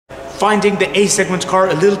finding the A segment car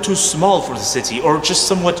a little too small for the city or just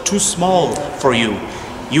somewhat too small for you,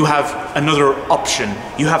 you have another option.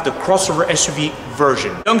 You have the crossover SUV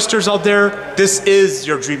version. Youngsters out there, this is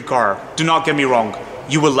your dream car. Do not get me wrong.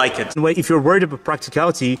 You will like it. If you're worried about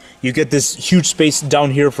practicality, you get this huge space down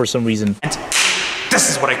here for some reason. And this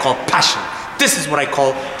is what I call passion. This is what I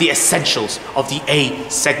call the essentials of the A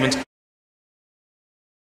segment.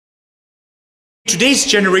 In today's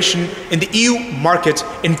generation in the EU market,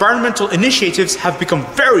 environmental initiatives have become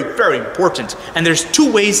very, very important. And there's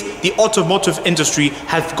two ways the automotive industry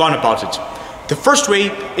have gone about it. The first way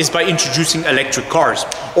is by introducing electric cars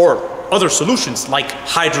or other solutions like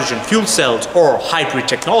hydrogen fuel cells or hybrid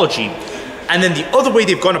technology. And then the other way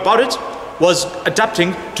they've gone about it was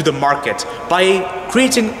adapting to the market by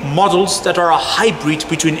creating models that are a hybrid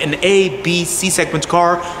between an A, B, C segment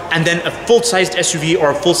car and then a full-sized SUV or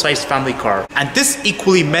a full-sized family car. And this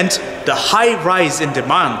equally meant the high rise in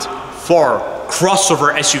demand for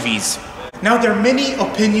crossover SUVs. Now, there are many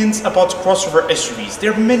opinions about crossover SUVs.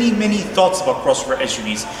 There are many thoughts about crossover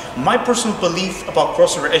SUVs. My personal belief about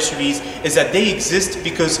crossover SUVs is that they exist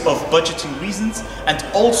because of budgeting reasons, and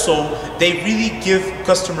also they really give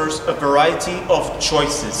customers a variety of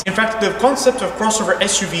choices. In fact, the concept of crossover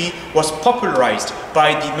SUV was popularized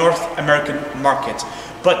by the North American market.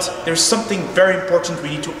 But there's something very important we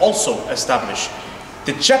need to also establish.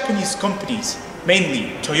 The Japanese companies, mainly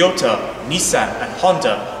Toyota, Nissan and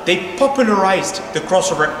Honda, they popularized the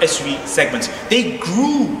crossover SUV segment. They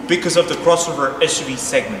grew because of the crossover SUV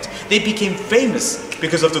segment. They became famous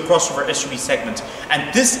because of the crossover SUV segment.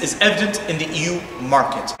 And this is evident in the EU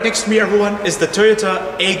market. Next to me, everyone, is the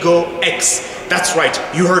Toyota Aygo X. That's right,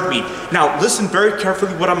 you heard me. Now listen very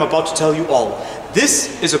carefully what I'm about to tell you all.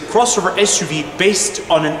 This is a crossover SUV based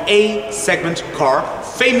on an A segment car,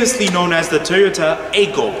 famously known as the Toyota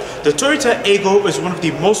Aygo. The Toyota Aygo is one of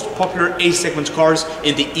the most popular A segment cars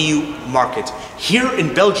in the EU market. Here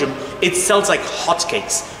in Belgium, it sells like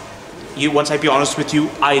hotcakes. Once I be honest with you,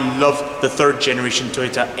 I love the third generation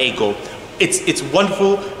Toyota Aygo. It's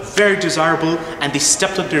wonderful, very desirable, and they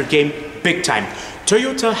stepped up their game big time.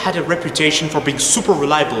 Toyota had a reputation for being super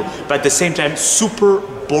reliable, but at the same time super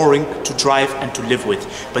boring to drive and to live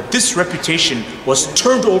with. But this reputation was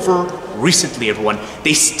turned over recently, everyone.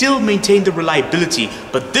 They still maintain the reliability,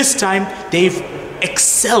 but this time they've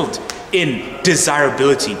excelled in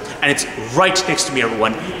desirability. And it's right next to me,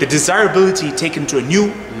 everyone. The desirability taken to a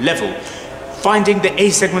new level. Finding the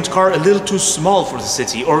A segment car a little too small for the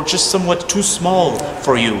city or just somewhat too small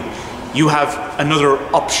for you, you have another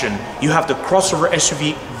option. You have the crossover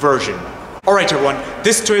SUV version. Alright everyone,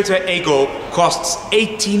 this Toyota Aygo costs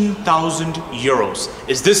 18,000 euros.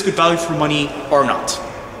 Is this good value for money or not?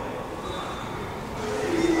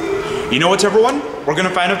 You know what everyone? We're gonna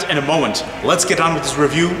find out in a moment. Let's get on with this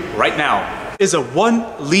review right now. Is a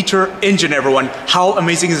 1 liter engine, everyone. How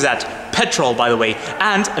amazing is that? Petrol, by the way.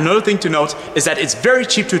 And another thing to note is that it's very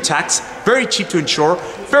cheap to tax, very cheap to insure,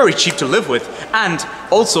 very cheap to live with. And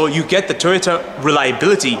also you get the Toyota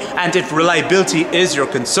reliability. And if reliability is your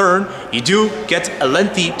concern, you do get a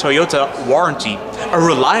lengthy Toyota warranty, a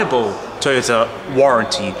reliable Toyota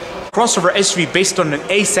warranty. Crossover SUV based on an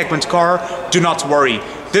A segment car, do not worry.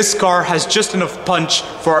 This car has just enough punch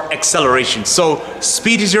for acceleration. So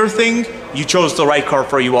speed is your thing, you chose the right car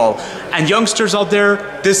for you all. And youngsters out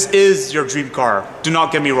there, this is your dream car. Do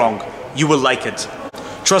not get me wrong, you will like it.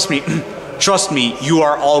 Trust me, trust me, you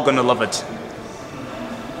are all gonna love it.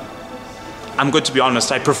 I'm going to be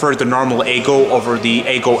honest, I prefer the normal Aygo over the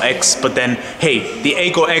Aygo X, but then, hey, the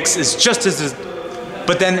Aygo X is just as...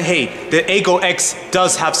 But then, hey, the Aygo X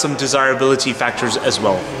does have some desirability factors as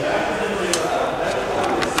well.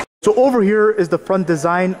 So over here is the front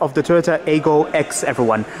design of the Toyota Aygo X,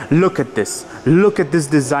 everyone. Look at this. Look at this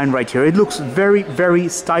design right here. It looks very, very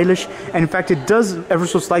stylish. And in fact, it does ever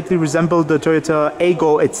so slightly resemble the Toyota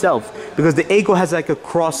Aygo itself, because the Aygo has like a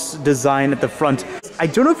cross design at the front. I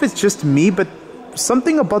don't know if it's just me, but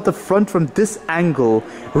something about the front from this angle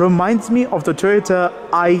reminds me of the Toyota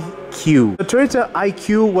IQ. The Toyota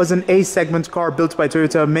IQ was an A segment car built by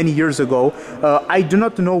Toyota many years ago. I do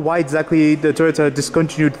not know why exactly the Toyota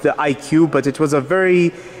discontinued the IQ, but it was a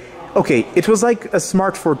very... Okay, it was like a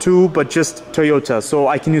Smart 4.2, but just Toyota, so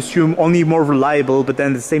I can assume only more reliable, but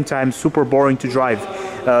then at the same time super boring to drive.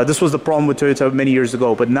 This was the problem with Toyota many years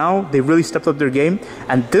ago, but now they really stepped up their game,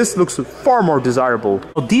 and this looks far more desirable.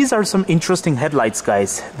 Well, these are some interesting headlights,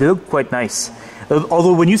 guys. They look quite nice.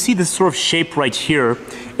 Although when you see this sort of shape right here,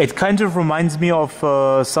 it kind of reminds me of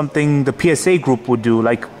something the PSA group would do,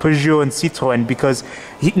 like Peugeot and Citroën, because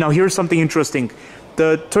now here's something interesting.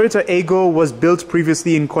 The Toyota Aygo was built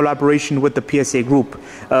previously in collaboration with the PSA group,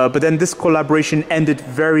 but then this collaboration ended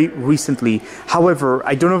very recently. However,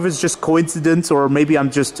 I don't know if it's just coincidence or maybe I'm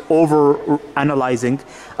just over analyzing,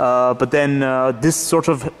 but then this sort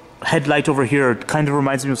of headlight over here kind of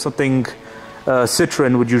reminds me of something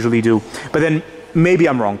Citroen would usually do. But then maybe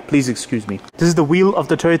I'm wrong, please excuse me. This is the wheel of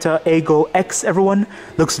the Toyota Aygo X, everyone.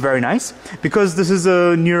 Looks very nice. Because this is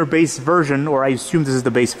a near base version, or I assume this is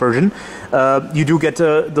the base version, you do get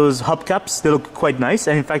those hubcaps. They look quite nice,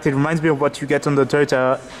 and in fact it reminds me of what you get on the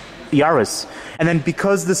Toyota Yaris. And then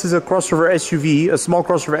because this is a crossover SUV, a small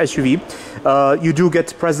crossover SUV, you do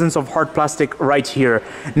get presence of hard plastic right here.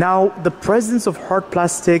 Now, the presence of hard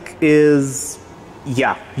plastic is...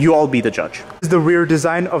 yeah, you all be the judge. This is the rear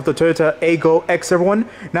design of the Toyota Aygo X, everyone.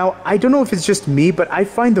 Now, I don't know if it's just me, but I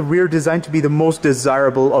find the rear design to be the most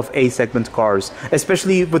desirable of A-segment cars,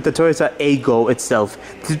 especially with the Toyota Aygo itself.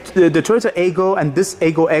 The Toyota Aygo and this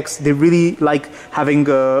Aygo X, they really like having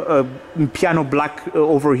a piano black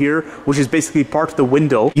over here, which is basically part of the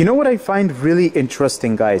window. You know what I find really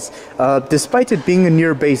interesting, guys? Despite it being a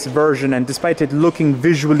near base version and despite it looking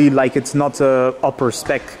visually like it's not a upper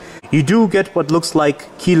spec, you do get what looks like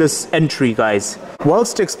keyless entry, guys.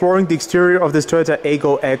 Whilst exploring the exterior of this Toyota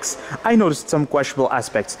Aygo X, I noticed some questionable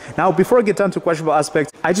aspects. Now, before I get down to questionable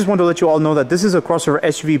aspects, I just want to let you all know that this is a crossover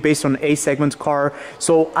SUV based on an A-segment car.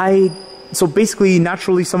 So basically,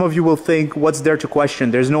 naturally, some of you will think, what's there to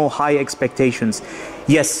question? There's no high expectations.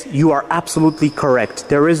 Yes, you are absolutely correct.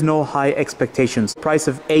 There is no high expectations. Price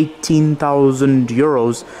of 18,000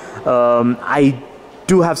 euros. I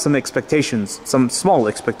do have some expectations, some small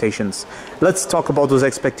expectations. Let's talk about those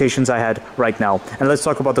expectations I had right now, and let's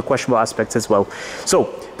talk about the questionable aspects as well. So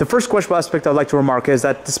the first questionable aspect I'd like to remark is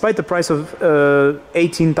that despite the price of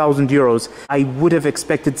 18,000 euros, I would have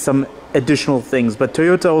expected some additional things, but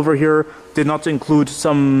Toyota over here did not include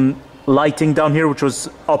some lighting down here, which was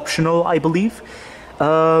optional, I believe.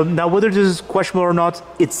 Now, whether this is questionable or not,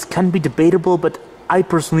 it can be debatable, but I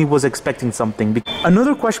personally was expecting something.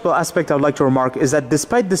 Another questionable aspect I'd like to remark is that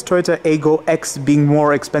despite this Toyota Aygo X being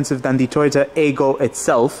more expensive than the Toyota Aygo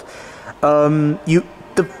itself,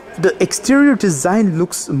 the exterior design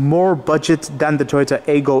looks more budget than the Toyota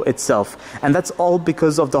Aygo itself. And that's all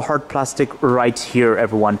because of the hard plastic right here,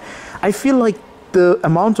 everyone. I feel like the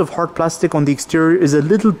amount of hard plastic on the exterior is a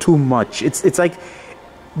little too much. It's like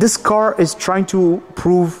this car is trying to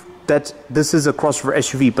prove that this is a crossover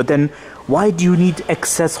SUV, but then why do you need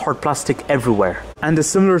excess hard plastic everywhere? And a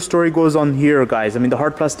similar story goes on here, guys. I mean, the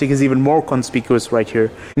hard plastic is even more conspicuous right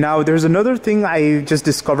here. Now, there's another thing I just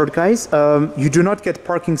discovered, guys. You do not get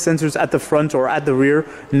parking sensors at the front or at the rear,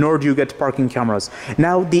 nor do you get parking cameras.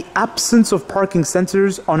 Now, the absence of parking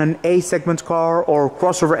sensors on an A-segment car or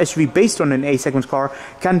crossover SUV based on an A-segment car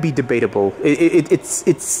can be debatable.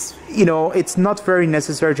 It's you know, it's not very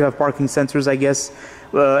necessary to have parking sensors, I guess.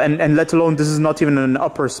 And let alone this is not even an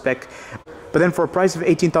upper spec. But then for a price of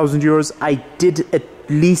 18,000 euros, I did at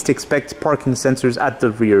least expect parking sensors at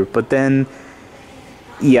the rear. But then,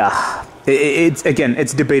 yeah,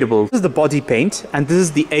 it's debatable. This is the body paint, and this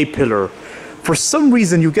is the A-pillar. For some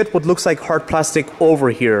reason, you get what looks like hard plastic over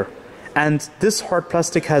here. And this hard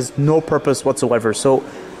plastic has no purpose whatsoever. So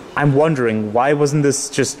I'm wondering, why wasn't this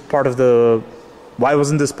just part of the... Why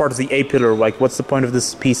wasn't this part of the A-pillar? Like, what's the point of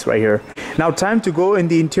this piece right here? Now, time to go in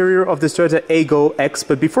the interior of this Toyota Aygo X.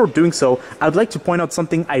 But before doing so, I'd like to point out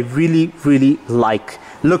something I really, really like.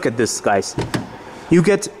 Look at this, guys. You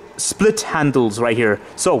get split handles right here.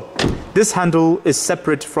 So, this handle is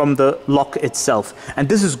separate from the lock itself. And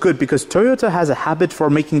this is good because Toyota has a habit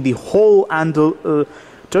for making the whole handle...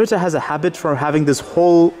 Toyota has a habit for having this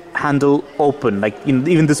whole handle open, like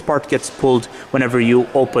even this part gets pulled whenever you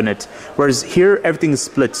open it, whereas here everything is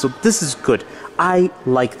split. So this is good. I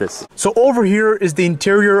like this. So over here is the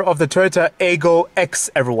interior of the Toyota Aygo X,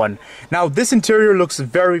 everyone. Now this interior looks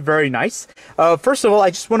very, very nice. First of all,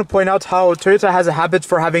 I just want to point out how Toyota has a habit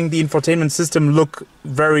for having the infotainment system look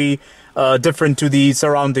very different to the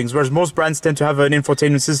surroundings, whereas most brands tend to have an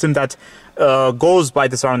infotainment system that goes by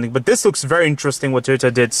the surrounding. But this looks very interesting what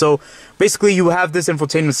Toyota did. So basically you have this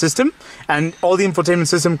infotainment system and all the infotainment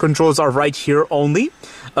system controls are right here only.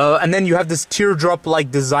 And then you have this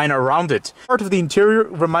teardrop-like design around it. Part of the interior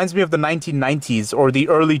reminds me of the 1990s or the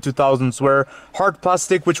early 2000s, where hard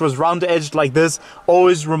plastic, which was round-edged like this,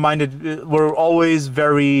 were always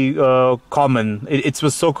very common. It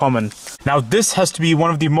was so common. Now this has to be one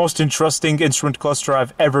of the most interesting trusting instrument cluster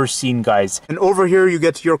I've ever seen, guys. And over here you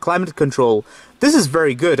get your climate control. This is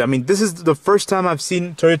very good. I mean, this is the first time I've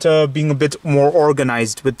seen Toyota being a bit more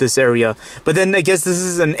organized with this area. But then I guess this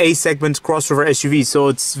is an A-segment crossover SUV, so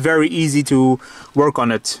it's very easy to work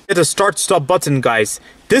on it. Get a start-stop button, guys.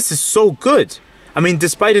 This is so good. I mean,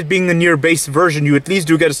 despite it being a near base version, you at least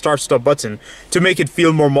do get a start-stop button to make it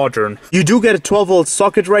feel more modern. You do get a 12-volt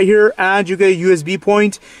socket right here, and you get a USB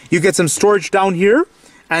point. You get some storage down here,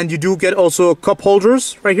 and you do get also cup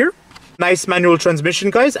holders right here. Nice manual transmission,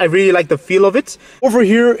 guys. I really like the feel of it. Over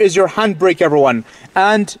here is your handbrake, everyone.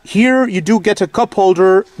 And here you do get a cup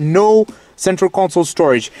holder, no central console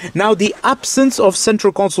storage. Now, the absence of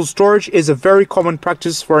central console storage is a very common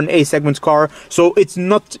practice for an A-segment car, so it's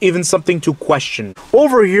not even something to question.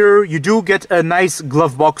 Over here, you do get a nice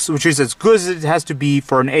glove box, which is as good as it has to be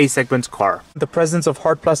for an A-segment car. The presence of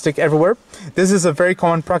hard plastic everywhere. This is a very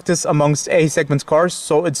common practice amongst A-segment cars,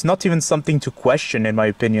 so it's not even something to question, in my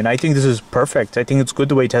opinion. I think this is perfect. I think it's good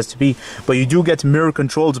the way it has to be. But you do get mirror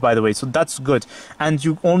controls, by the way, so that's good. And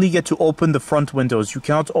you only get to open the front windows. You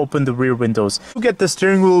cannot open the rear windows. You get the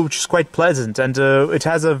steering wheel, which is quite pleasant, and it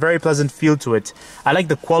has a very pleasant feel to it. I like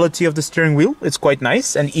the quality of the steering wheel. It's quite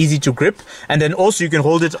nice and easy to grip, and then also you can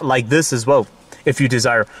hold it like this as well if you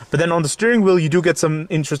desire. But then on the steering wheel you do get some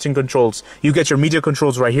interesting controls. You get your media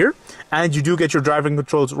controls right here, and you do get your driving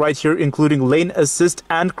controls right here, including lane assist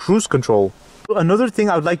and cruise control. Another thing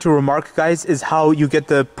I would like to remark, guys, is how you get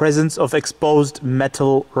the presence of exposed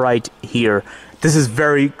metal right here. This is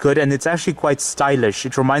very good, and it's actually quite stylish.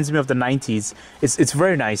 It reminds me of the 90s. It's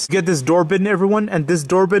very nice. You get this door bin, everyone, and this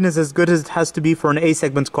door bin is as good as it has to be for an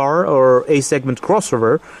A-segment car or A-segment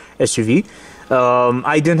crossover SUV.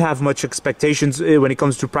 I didn't have much expectations when it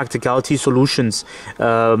comes to practicality solutions.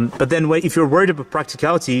 But then if you're worried about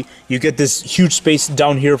practicality, you get this huge space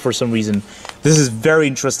down here for some reason. This is very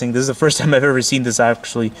interesting. This is the first time I've ever seen this,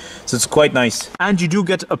 actually. So it's quite nice. And you do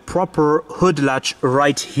get a proper hood latch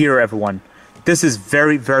right here, everyone. This is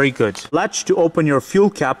very, very good. Latch to open your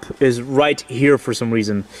fuel cap is right here for some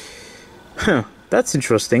reason. Huh, that's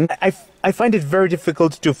interesting. I find it very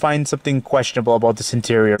difficult to find something questionable about this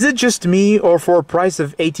interior. Is it just me, or for a price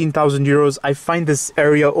of 18,000 euros, I find this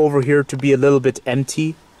area over here to be a little bit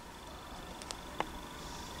empty?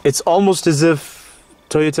 It's almost as if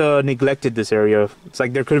Toyota neglected this area. It's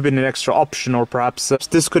like there could have been an extra option, or perhaps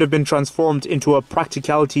this could have been transformed into a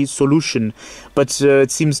practicality solution. But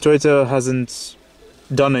it seems Toyota hasn't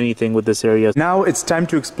done anything with this area. Now it's time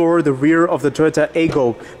to explore the rear of the Toyota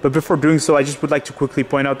Aygo. But before doing so, I just would like to quickly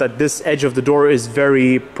point out that this edge of the door is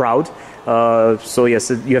very proud. So yes,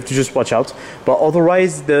 you have to just watch out. But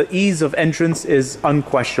otherwise, the ease of entrance is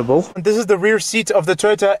unquestionable. This is the rear seat of the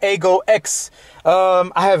Toyota Aygo X.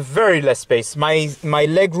 I have very less space. My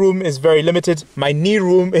leg room is very limited. My knee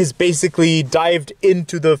room is basically dived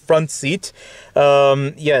into the front seat.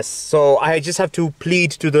 Yes, so I just have to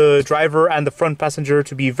plead to the driver and the front passenger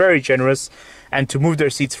to be very generous and to move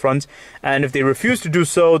their seats front. And if they refuse to do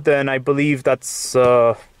so, then I believe that's,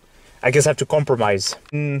 I guess I have to compromise.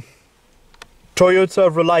 Toyota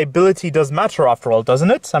reliability does matter after all, doesn't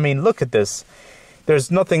it? I mean, look at this. There's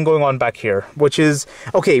nothing going on back here, which is,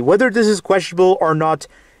 okay, whether this is questionable or not,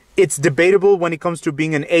 it's debatable when it comes to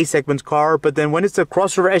being an A-segment car, but then when it's a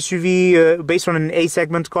crossover SUV based on an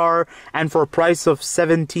A-segment car and for a price of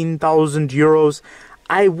 17,000 euros,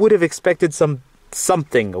 I would have expected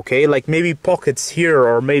something, okay? Like maybe pockets here,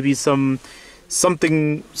 or maybe some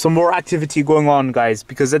more activity going on, guys,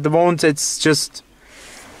 because at the moment it's just,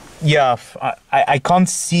 yeah, I can't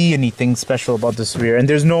see anything special about this rear, and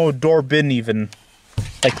there's no door bin even.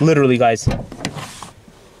 Like literally, guys,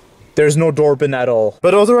 there's no door bin at all.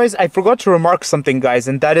 But otherwise, I forgot to remark something, guys,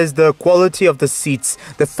 and that is the quality of the seats.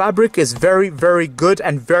 The fabric is very, very good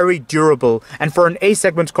and very durable. And for an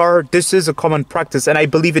A-segment car, this is a common practice, and I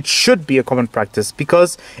believe it should be a common practice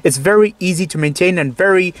because it's very easy to maintain and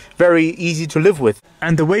very, very easy to live with.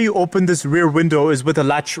 And the way you open this rear window is with a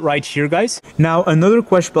latch right here, guys. Now, another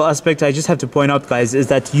questionable aspect I just have to point out, guys, is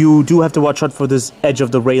that you do have to watch out for this edge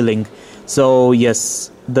of the railing. So yes,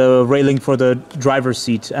 the railing for the driver's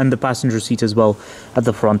seat and the passenger seat as well at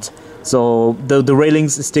the front. So the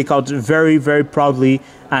railings stick out very, very proudly,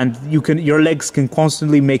 and your legs can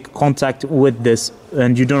constantly make contact with this,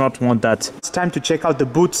 and you do not want that. It's time to check out the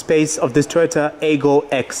boot space of this Toyota Aygo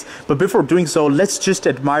X. But before doing so, let's just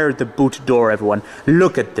admire the boot door, everyone.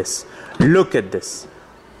 Look at this. Look at this.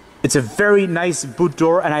 It's a very nice boot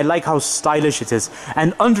door, and I like how stylish it is.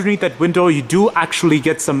 And underneath that window, you do actually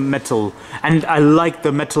get some metal. And I like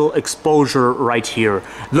the metal exposure right here.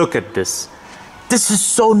 Look at this. This is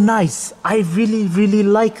so nice. I really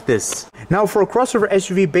like this. Now for a crossover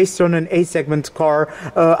SUV based on an A-segment car,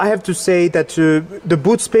 I have to say that the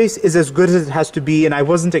boot space is as good as it has to be, and I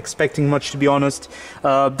wasn't expecting much, to be honest.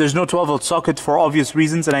 There's no 12-volt socket for obvious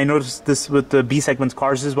reasons, and I noticed this with the B-segment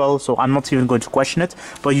cars as well, so I'm not even going to question it.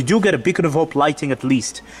 But you do get a beacon of hope lighting at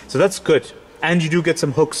least, so that's good. And you do get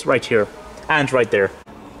some hooks right here and right there.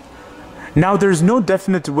 Now, there's no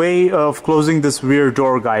definite way of closing this rear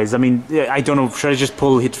door, guys. I mean, I don't know, should I just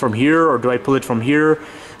pull it from here or do I pull it from here?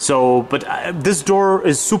 So, but this door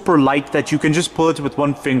is super light that you can just pull it with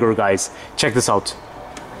one finger, guys. Check this out.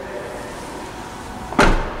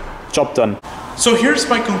 Job done. So here's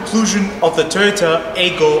my conclusion of the Toyota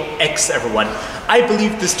Aygo X, everyone. I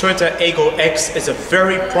believe this Toyota Aygo X is a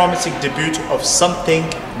very promising debut of something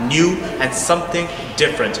new and something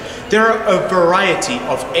different. There are a variety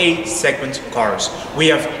of A-segment cars. We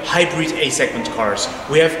have hybrid A-segment cars.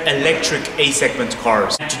 We have electric A-segment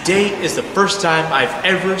cars. And today is the first time I've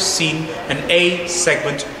ever seen an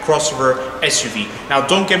A-segment crossover SUV. Now,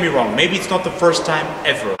 don't get me wrong, maybe it's not the first time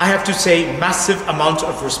ever. I have to say, massive amount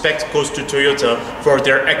of respect goes to Toyota for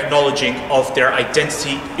their acknowledging of their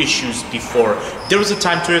identity issues before. There was a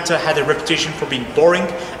time Toyota had a reputation for being boring,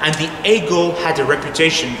 and the Aygo had a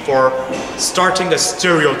reputation for starting a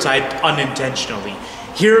stereotype unintentionally.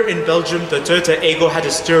 Here in Belgium, the Toyota Aygo had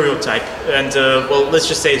a stereotype, and well, let's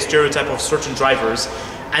just say a stereotype of certain drivers,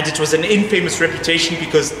 and it was an infamous reputation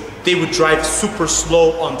because they would drive super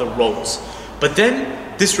slow on the roads. But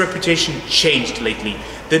then this reputation changed lately.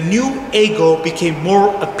 The new Aygo became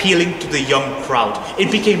more appealing to the young crowd.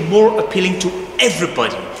 It became more appealing to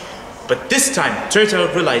everybody. But this time,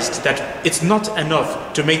 Toyota realized that it's not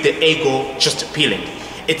enough to make the Aygo just appealing.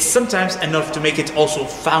 It's sometimes enough to make it also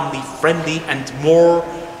family friendly and more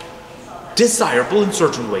desirable in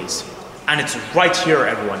certain ways. And it's right here,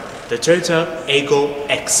 everyone, the Toyota Aygo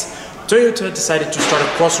X. Toyota decided to start a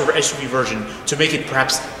crossover SUV version to make it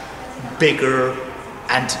perhaps bigger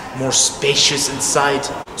and more spacious inside.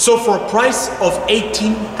 So for a price of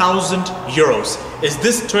 18,000 euros, is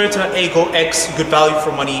this Toyota Aygo X good value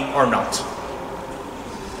for money or not?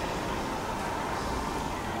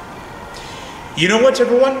 You know what,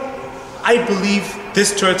 everyone? I believe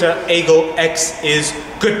this Toyota Aygo X is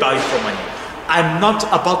good value for money. I'm not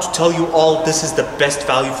about to tell you all this is the best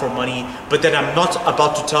value for money, but then I'm not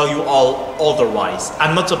about to tell you all otherwise.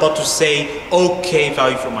 I'm not about to say, okay,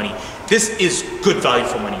 value for money. This is good value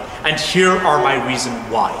for money, and here are my reasons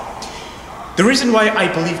why. The reason why I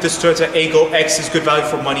believe this Toyota Aygo X is good value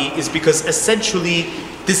for money is because essentially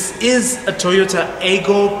this is a Toyota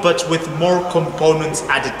Aygo but with more components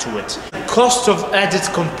added to it. Cost of added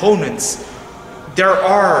components, there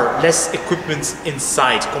are less equipment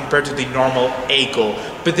inside compared to the normal Aygo.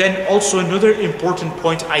 But then also another important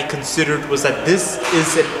point I considered was that this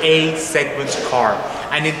is an A-segment car.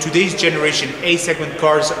 And in today's generation, A-segment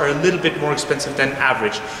cars are a little bit more expensive than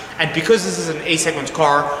average. And because this is an A-segment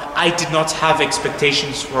car, I did not have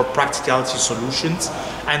expectations for practicality solutions.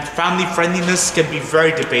 And family friendliness can be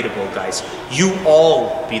very debatable, guys. You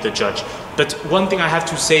all be the judge. But one thing I have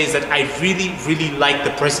to say is that I really like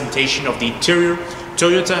the presentation of the interior.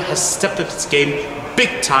 Toyota has stepped up its game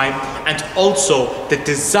big time, and also the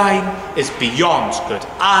design is beyond good.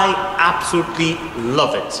 I absolutely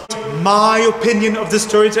love it. My opinion of this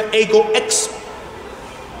Toyota Aygo X.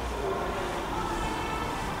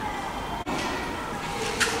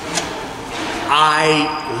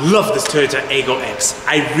 I love this Toyota Aygo X.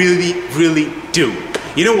 I really do.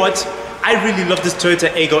 You know what? I really love this Toyota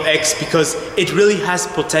Aygo X because it really has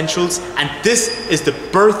potentials, and this is the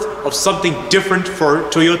birth of something different for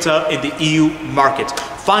Toyota in the EU market.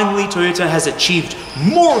 Finally, Toyota has achieved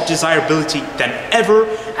more desirability than ever,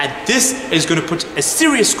 and this is going to put a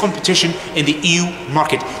serious competition in the EU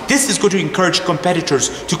market. This is going to encourage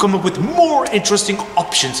competitors to come up with more interesting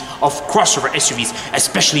options of crossover SUVs,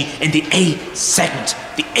 especially in the A segment.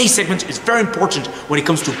 The A segment is very important when it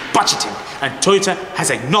comes to budgeting, and Toyota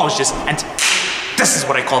has acknowledged this, and this is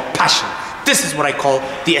what I call passion. This is what I call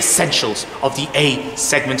the essentials of the A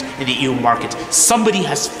segment in the EU market. Somebody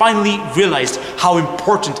has finally realized how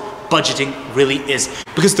important budgeting really is.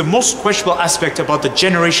 Because the most questionable aspect about the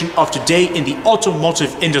generation of today in the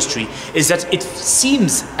automotive industry is that it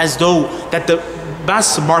seems as though that the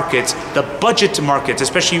mass market, the budget market,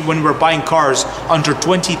 especially when we're buying cars under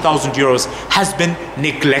 20,000 euros, has been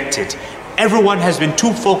neglected. Everyone has been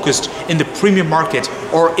too focused in the premium market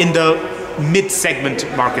or in the mid-segment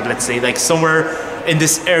market, let's say, like somewhere in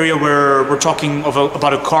this area where we're talking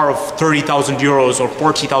about a car of 30,000 euros or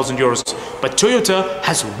 40,000 euros. But Toyota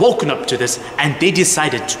has woken up to this and they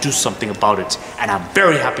decided to do something about it. And I'm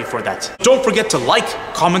very happy for that. Don't forget to like,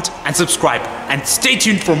 comment, and subscribe. And stay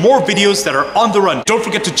tuned for more videos that are on the run. Don't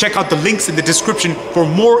forget to check out the links in the description for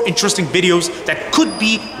more interesting videos that could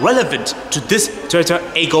be relevant to this Toyota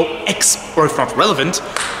Aygo X. Or if not relevant,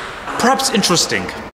 perhaps interesting.